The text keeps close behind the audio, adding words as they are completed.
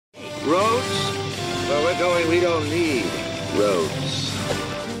Roads? Where we're going, we don't need roads.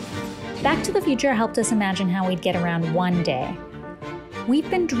 Back to the Future helped us imagine how we'd get around one day. We've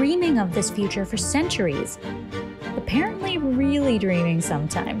been dreaming of this future for centuries. Apparently really dreaming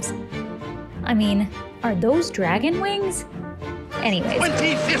sometimes. I mean, are those dragon wings? Anyways,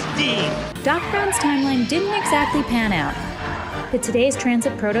 2015! Doc Brown's timeline didn't exactly pan out, but today's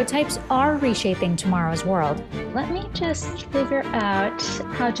transit prototypes are reshaping tomorrow's world. Let me just figure out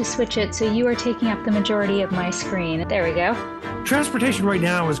how to switch it so you are taking up the majority of my screen. There we go. Transportation right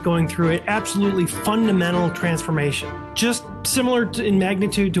now is going through an absolutely fundamental transformation. Just similar in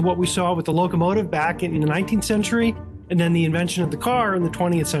magnitude to what we saw with the locomotive back in the 19th century, and then the invention of the car in the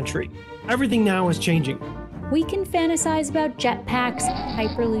 20th century. Everything now is changing. We can fantasize about jetpacks,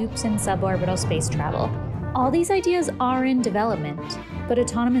 hyperloops, and suborbital space travel. All these ideas are in development, but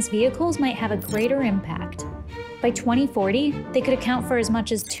autonomous vehicles might have a greater impact. By 2040, they could account for as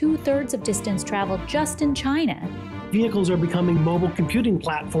much as 2/3 of distance traveled just in China. Vehicles are becoming mobile computing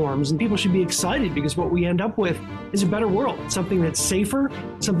platforms, and people should be excited because what we end up with is a better world, something that's safer,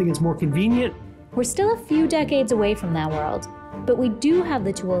 something that's more convenient. We're still a few decades away from that world, but we do have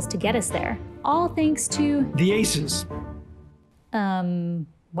the tools to get us there, all thanks to... the ACEs.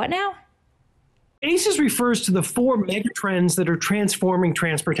 What now? ACEs refers to the 4 megatrends that are transforming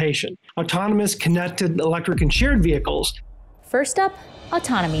transportation: autonomous, connected, electric, and shared vehicles. First up,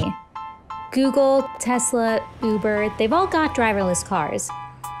 autonomy. Google, Tesla, Uber, they've all got driverless cars.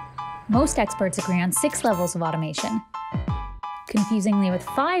 Most experts agree on 6 levels of automation. Confusingly with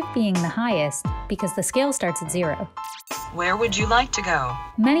 5 being the highest because the scale starts at 0. Where would you like to go?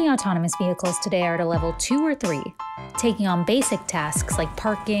 Many autonomous vehicles today are at a level 2 or 3, taking on basic tasks like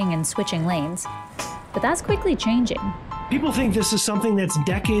parking and switching lanes. But that's quickly changing. People think this is something that's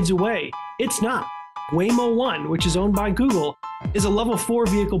decades away. It's not. Waymo 1, which is owned by Google, is a level 4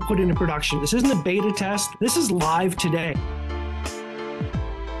 vehicle put into production. This isn't a beta test. This is live today.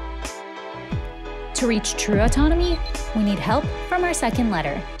 To reach true autonomy, we need help from our second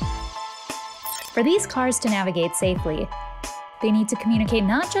letter. For these cars to navigate safely, they need to communicate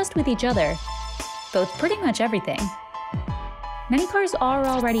not just with each other, but with pretty much everything. Many cars are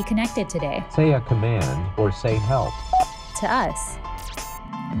already connected today. Say a command or say help. To us.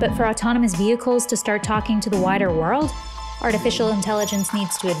 But for autonomous vehicles to start talking to the wider world, artificial intelligence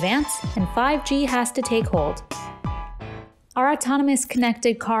needs to advance, and 5G has to take hold. Our autonomous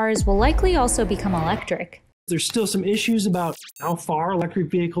connected cars will likely also become electric. There's still some issues about how far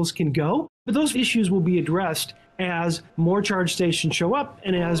electric vehicles can go, but those issues will be addressed as more charge stations show up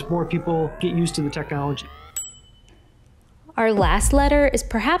and as more people get used to the technology. Our last letter is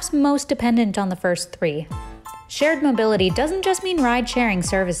perhaps most dependent on the first 3. Shared mobility doesn't just mean ride-sharing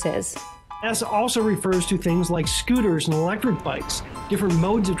services. S also refers to things like scooters and electric bikes, different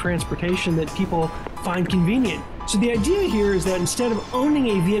modes of transportation that people find convenient. So the idea here is that instead of owning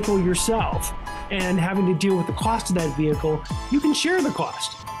a vehicle yourself and having to deal with the cost of that vehicle, you can share the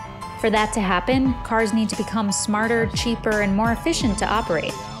cost. For that to happen, cars need to become smarter, cheaper, and more efficient to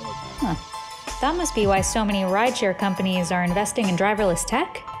operate. That must be why so many rideshare companies are investing in driverless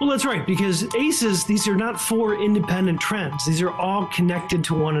tech? Well, that's right, because ACEs, these are not 4 independent trends. These are all connected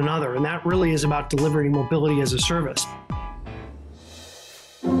to one another, and that really is about delivering mobility as a service.